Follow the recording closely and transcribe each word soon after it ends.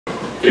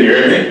Can you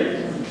hear me?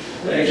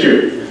 Thank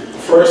you.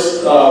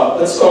 First,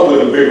 let's start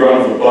with a big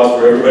round of applause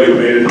for everybody who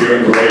made it here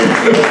in the rain.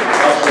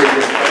 That's very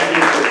good. Thank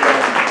you for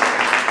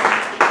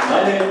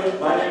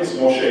coming. My name is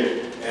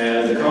Moshe,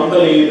 and the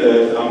company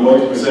that I'm going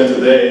to present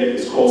today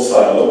is called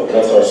Silo.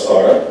 That's our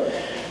startup.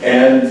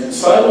 And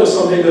Silo is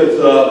something that,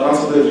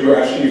 concept that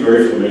you're actually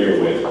very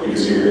familiar with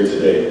because you're here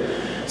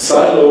today.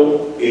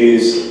 Silo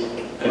is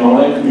an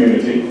online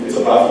community. It's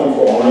a platform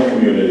for online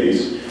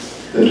communities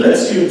that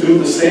lets you do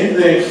the same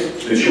thing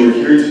that you're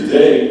here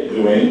today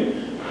doing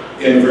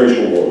in the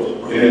virtual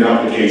world, in an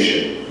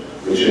application,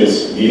 which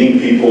is meeting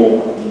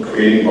people,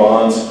 creating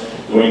bonds,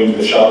 doing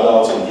the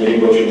shout-outs and getting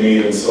what you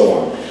need and so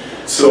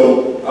on.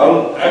 So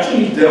I'll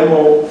actually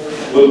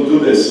we'll do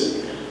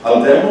this.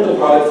 I'll demo the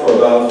product for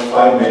about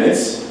 5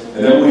 minutes,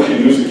 and then we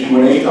can use the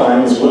Q&A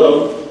time as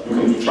well. You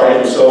can try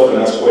it yourself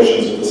and ask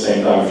questions at the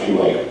same time if you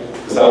like.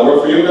 Does that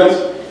work for you guys?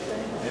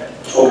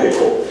 Okay,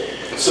 cool.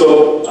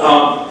 So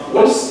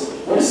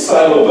what is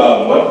Silo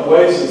about?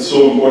 Why is it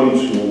so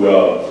important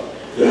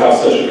to have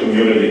such a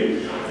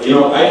community? You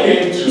know, I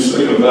came to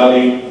Silicon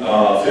Valley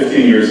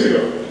 15 years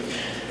ago.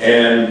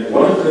 And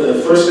one of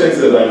the first things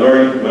that I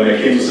learned when I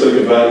came to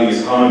Silicon Valley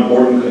is how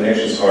important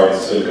connections are in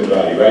Silicon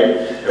Valley, right?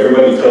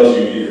 Everybody tells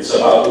you it's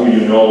about who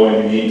you know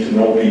and you need to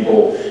know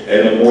people.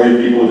 And the more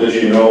people that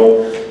you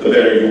know, the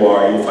better you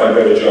are. You'll find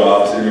better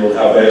jobs and you'll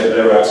have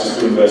better access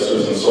to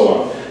investors and so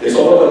on. It's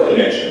all about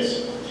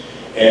connections.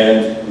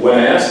 And when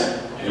I asked,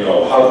 you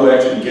know, how do I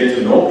actually get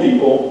to know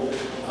people,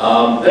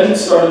 then it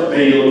started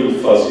maybe a little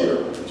bit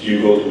fuzzier. Do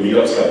you go to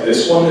meetups like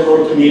this one in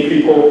order to meet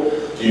people?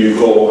 Do you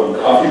go on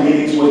coffee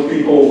meetings with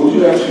people? Who do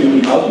you actually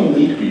meet? How do you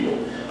meet people?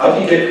 How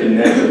do you get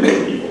connected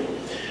with people?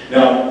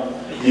 Now,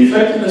 the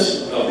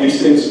effectiveness of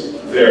these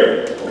things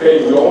vary.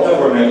 Okay, we all have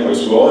our networks,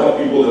 we all have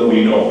people that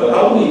we know, but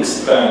how do we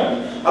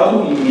expand? How do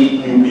we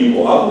meet new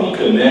people? How do we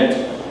connect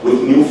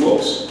with new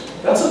folks?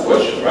 That's a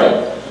question,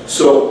 right?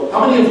 So,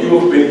 how many of you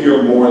have been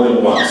here more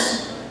than once?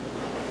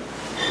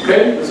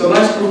 Okay, there's a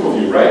nice group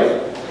of you,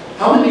 right?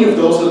 How many of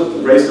those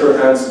that raise their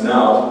hands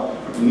now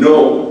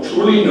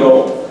truly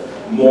know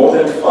more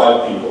than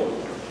 5 people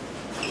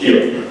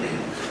here?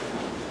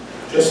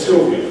 Just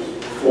 2 of you,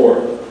 4.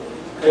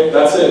 Okay,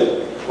 that's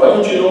it. Why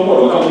don't you know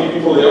more? Look how many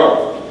people there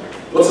are.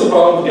 What's the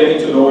problem with getting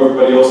to know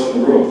everybody else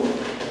in the room?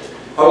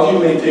 How do you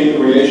maintain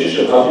the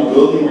relationship? How do you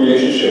build new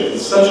relationships?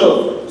 It's such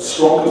a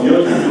strong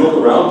community. If you look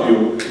around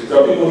you,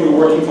 there are people who are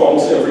working for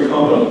almost every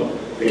company.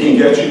 They can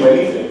get you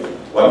anything.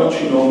 Why don't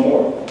you know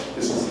more?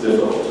 This is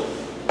difficult.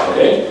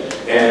 Okay?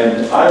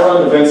 And I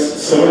run events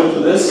similar to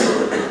this,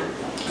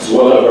 as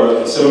well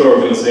as a similar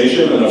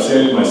organization, and I've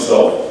seen it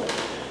myself.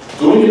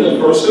 Doing it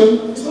in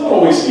person, it's not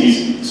always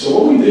easy. So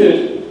what we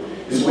did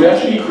is we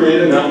actually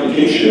created an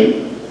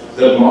application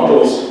that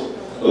models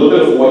a little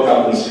bit of what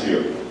happens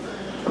here.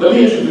 Let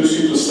me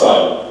introduce you to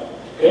Silo.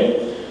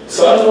 Okay?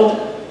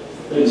 Silo,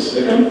 wait a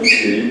second.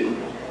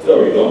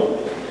 There we go.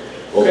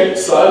 Okay,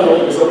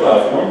 Silo is a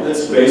platform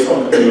that's based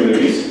on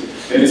communities,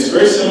 and it's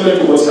very similar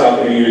to what's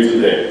happening here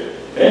today.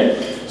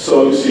 Okay?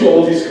 So you see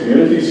all these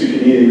communities. You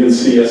can even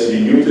see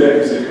SB NewTech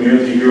is a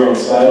community here on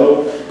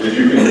Silo that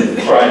you can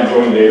try and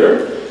join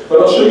later. But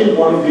I'll show you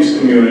one of these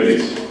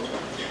communities.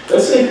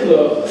 Let's take a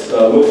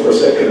look for a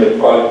second at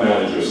product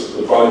managers,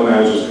 the product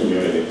managers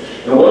community.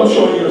 And what I'm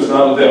showing you is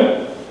not a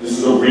demo. This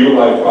is a real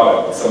life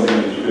product. It's something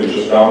that you can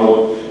just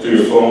download to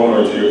your phone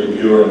or to your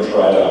computer and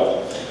try it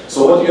out.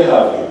 So what do you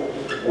have here?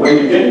 When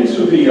you get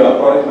into the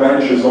product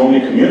managers only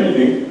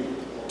community,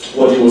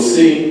 what you will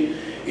see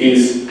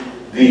is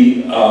the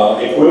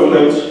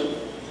equivalent,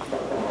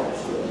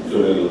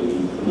 do it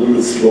a little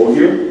bit slow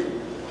here.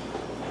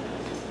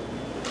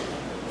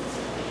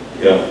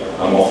 Yeah,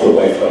 I'm off the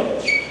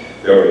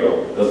Wi-Fi. There we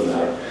go, doesn't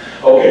matter.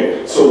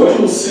 Okay, so what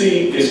you'll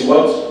see is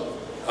what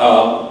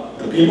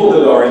the people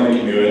that are in the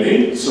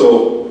community.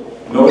 So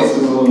notice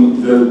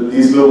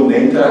these little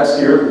name tags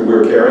here that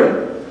we're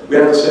carrying. We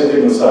have the same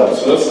thing inside.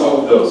 So let's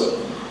start with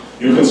those.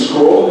 You can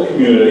scroll in the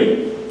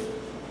community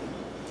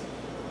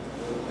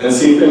and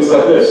see things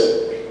like this.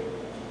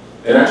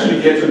 And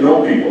actually get to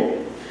know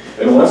people.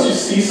 And once you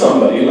see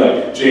somebody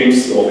like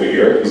James over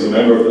here, who's a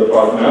member of the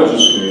product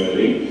managers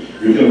community,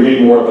 you can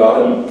read more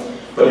about him.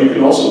 But you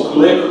can also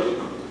click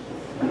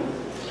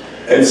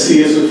and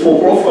see his full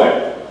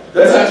profile.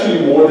 That's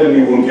actually more than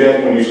you will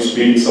get when you just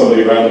meet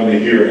somebody randomly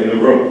here in the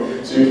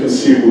room. So you can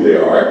see who they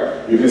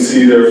are. You can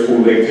see their full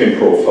LinkedIn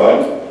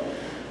profile.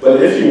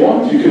 But if you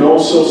want, you can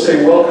also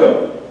say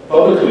welcome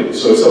publicly.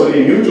 So if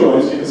somebody new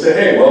joins, you can say,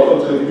 hey,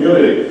 welcome to the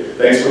community.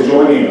 Thanks for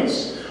joining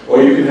us.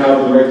 Or you can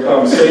have a direct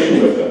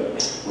conversation with them,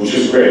 which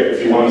is great.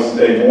 If you want to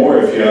say more,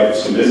 if you have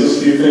some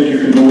business you think you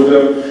can do with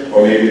them,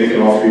 or maybe they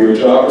can offer you a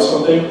job or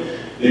something,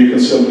 you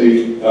can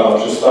simply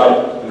just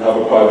type and have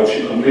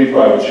a complete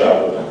private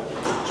chat with them.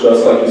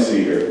 Just like you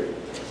see here.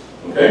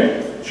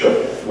 Okay? Sure.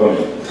 1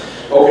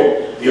 minute.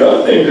 Okay. The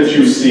other thing that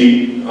you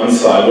see on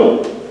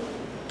Silo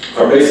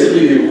are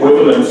basically the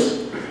equivalents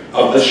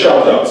of the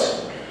shoutouts.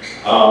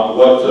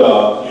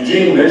 What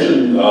Eugene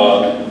mentioned,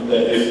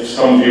 that if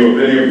some of you have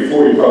been here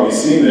before, you've probably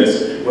seen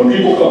this. When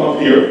people come up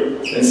here,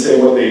 and say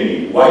what they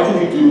need. Why do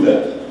we do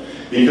that?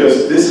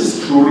 Because this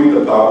is truly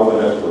the power of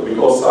the network. We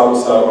call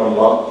Silo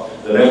unlock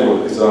the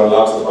network because it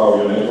unlocks the power of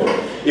your network.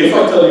 If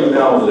I tell you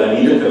now that I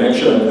need a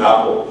connection at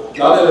Apple,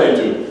 not that I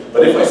do,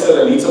 but if I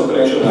said I need some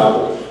connection at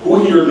Apple,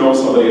 who here knows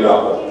somebody at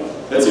Apple?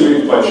 Let's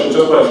see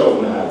just by show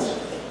of hands.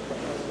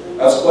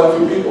 That's quite a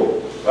few people,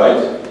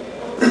 right?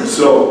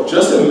 So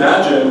just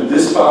imagine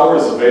this power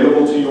is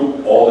available to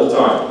you all the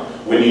time.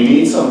 When you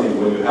need something,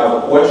 when you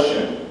have a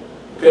question,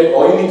 okay,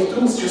 all you need to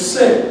do is just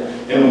say.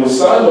 And with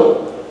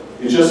Silo,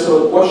 it's just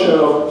a question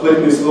of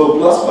clicking this little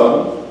plus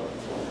button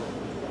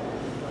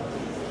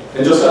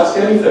and just ask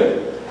anything.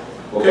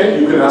 Okay,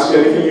 you can ask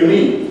anything you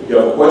need. You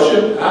have a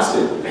question, ask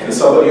it, and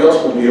somebody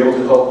else will be able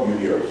to help you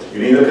here.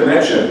 You need a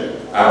connection,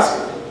 ask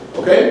it.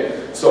 Okay,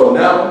 so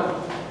now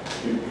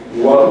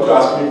you're welcome to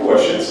ask me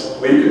questions,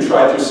 but you can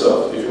try it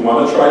yourself. If you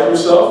want to try it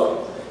yourself,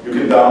 you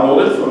can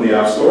download it from the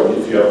App Store.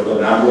 If you have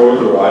an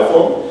Android or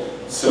iPhone,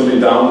 simply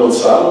download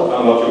Silo,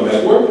 unlock your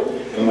network,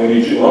 and when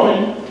you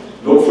join,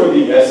 look for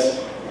the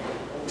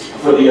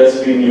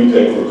SV New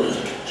Tech group,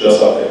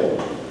 just up there.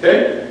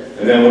 Okay?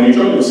 And then when you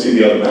join, you'll see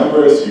the other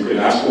members. You can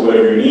ask for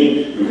whatever you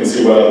need. You can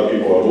see what other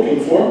people are looking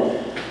for.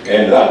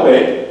 And that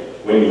way,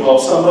 when you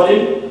help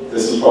somebody,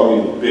 this is probably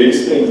the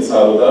biggest thing that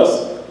Silo does.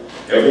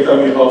 Every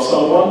time you help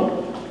someone,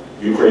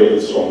 you create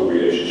a stronger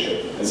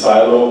relationship. And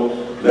Silo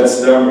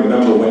lets them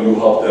remember when you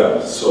help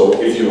them. So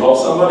if you help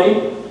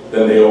somebody,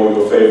 then they owe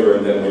you a favor.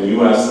 And then when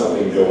you ask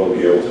something, they will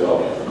be able to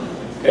help you.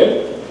 Okay?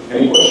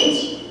 Any questions?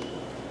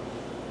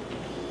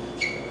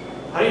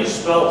 How do you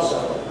spell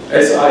Silo?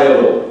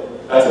 S-I-L-O.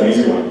 That's an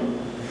easy one.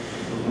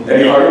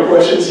 Any harder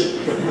questions?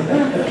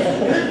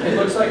 It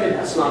looks like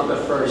it's not the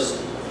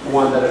first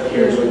one that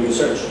appears when you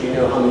search. Do you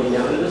know how many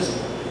down it is?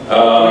 I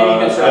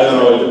don't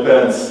know, it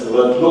depends.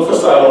 Look for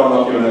Silo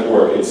unlock your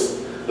network. It's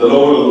the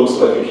logo that looks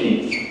like a key.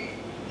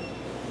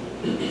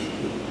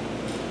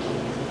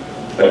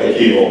 Like a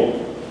keyhole.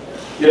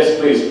 Yes,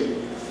 please.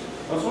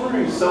 I was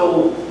wondering,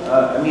 so,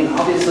 I mean,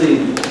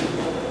 obviously,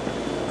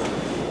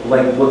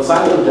 like what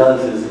Silo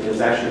does is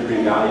actually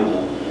pretty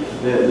valuable.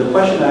 The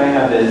question that I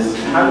have is,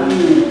 how do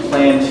you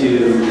plan to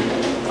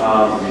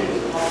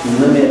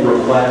limit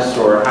requests,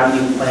 or how do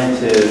you plan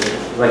to,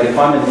 like if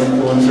I'm an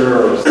influencer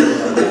or something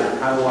like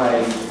that, how do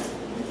I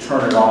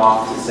turn it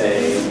off to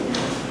say,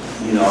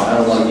 you know, I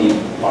don't want to be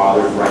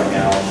bothered right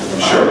now?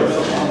 Sure.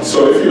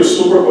 So if you're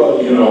super,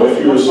 you know, if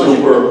you're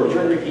super... Would you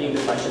mind repeating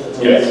the question?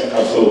 Yes,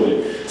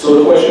 absolutely. So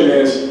the question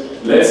is,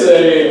 let's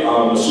say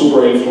I'm a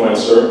super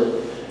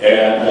influencer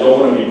and I don't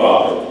want to be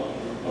bothered,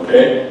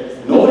 okay?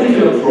 Nobody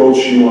can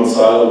approach you on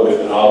Silo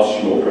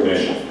without your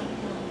permission,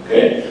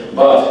 okay?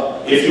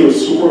 But if you're a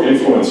super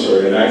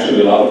influencer, and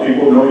actually a lot of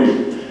people know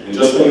you, and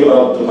just think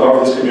about the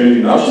power of this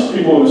community, not just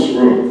people in this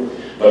room,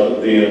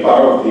 but the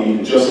power of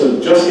just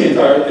the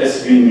entire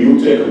SV New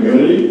Tech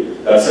community,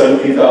 that's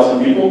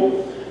 17,000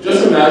 people.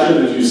 Just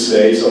imagine that you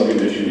say something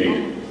that you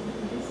need.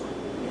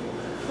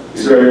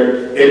 Is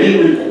there any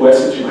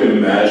request that you can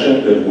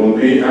imagine that won't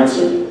be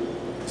answered?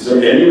 Is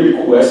there any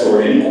request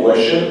or any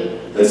question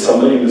that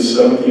somebody in the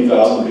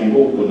 17,000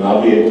 people would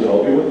not be able to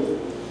help you with?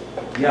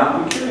 Yeah,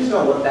 I'm curious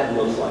about what that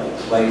looks like.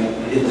 Like,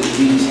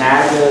 do you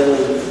tag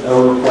a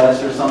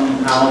request or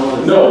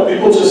somehow? No,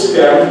 people just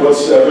scan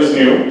whatever's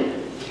new,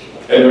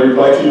 and they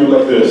reply to you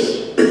like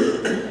this.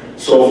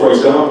 So, for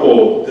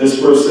example, this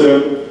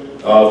person,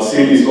 the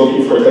city is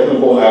looking for a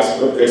technical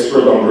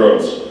expert on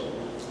drones.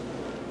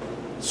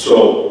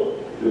 So,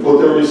 you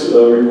put their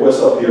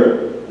request up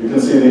here. You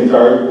can see the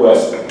entire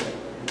request.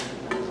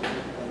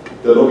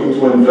 They're looking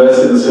to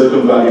invest in a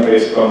Silicon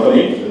Valley-based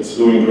company that's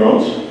doing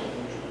drones,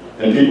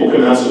 and people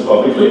can answer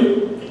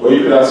publicly, or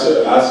you could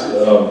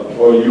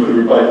or you could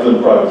reply to them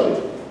privately,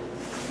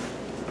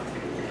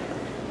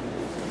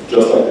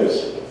 just like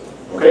this.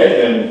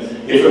 Okay, and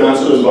if an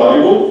answer is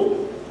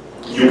valuable,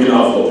 you can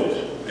upload it,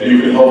 and you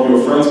can help your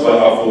friends by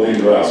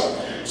uploading their ask.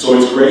 So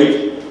it's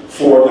great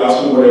for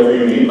asking whatever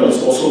you need, but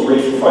it's also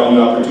great for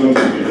finding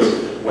opportunities, because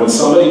when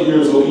somebody here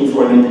is looking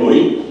for an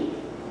employee,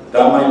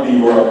 that might be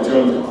your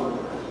opportunity.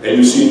 And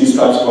you see these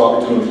types of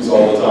opportunities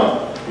all the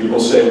time.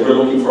 People say, we're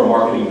looking for a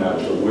marketing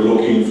manager, we're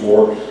looking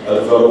for a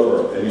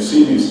developer, and you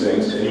see these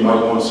things, and you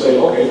might want to say,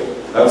 okay,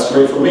 that's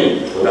great for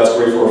me, or that's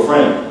great for a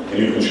friend, and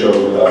you can share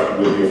it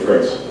with your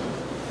friends.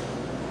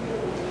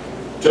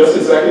 Just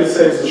exactly the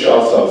same as the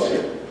shout outs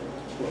here.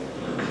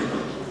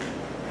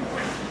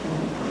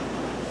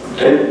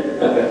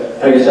 Okay.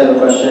 I just have a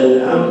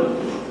question.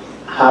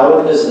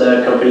 How does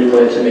the company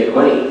plan to make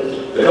money?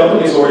 The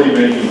company's already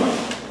making money.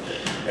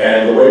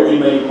 And the way we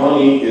make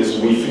money is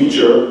we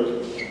feature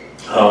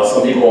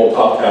something called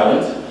Top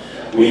Talent.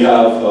 We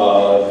have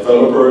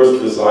developers,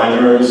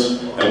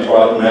 designers, and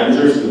product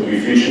managers that we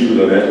feature to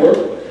the network.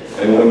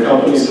 And when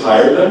companies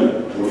hire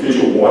them, we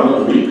feature one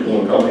a week. And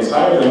when companies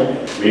hire them,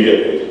 we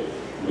get paid.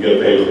 We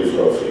get paid a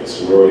referral fee,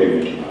 so we're already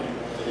making money.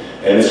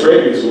 And it's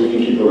great because we can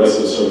keep the rest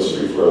of the service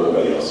free for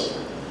everybody else.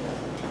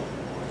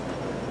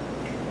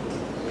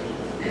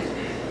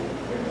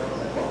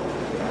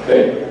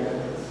 Okay.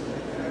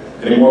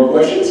 Any more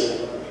questions?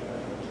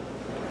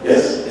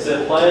 Yes? Is it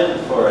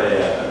provided for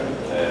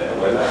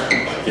a web app?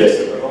 Yes,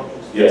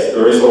 yes,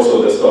 there is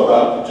also a desktop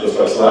app, just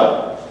like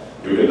Slack.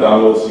 You can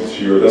download it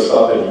to your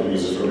desktop and you can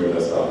use it from your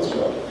desktop as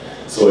well.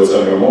 So it's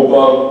on your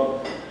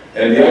mobile,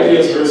 and the idea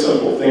is very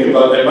simple. Think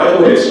about, and by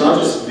the way, it's not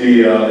just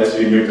the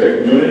SV New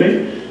Tech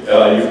community.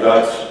 You've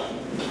got,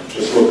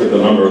 just look at the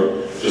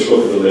number, just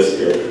look at the list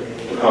here.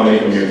 Look how many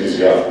communities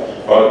you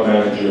have. Product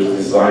managers,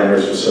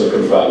 designers for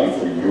Silicon Valley,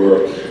 for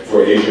Europe,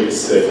 for Asia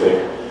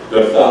Pacific.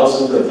 There are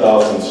thousands and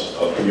thousands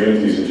of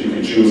communities that you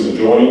can choose to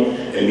join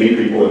and meet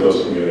people in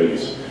those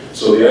communities.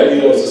 So the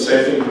idea is the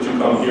same thing that you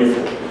come here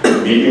for.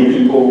 Meet new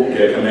people,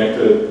 get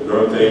connected,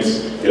 learn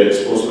things, get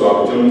exposed to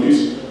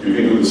opportunities. You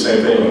can do the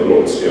same thing on a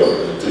global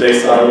scale. Today,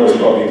 Stylo is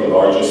probably the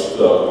largest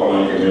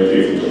online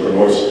community of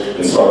entrepreneurs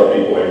and startup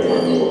people anywhere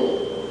in the world.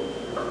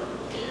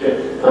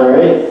 Yeah. All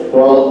right,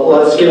 well,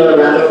 let's give a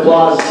round of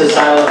applause to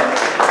Silo.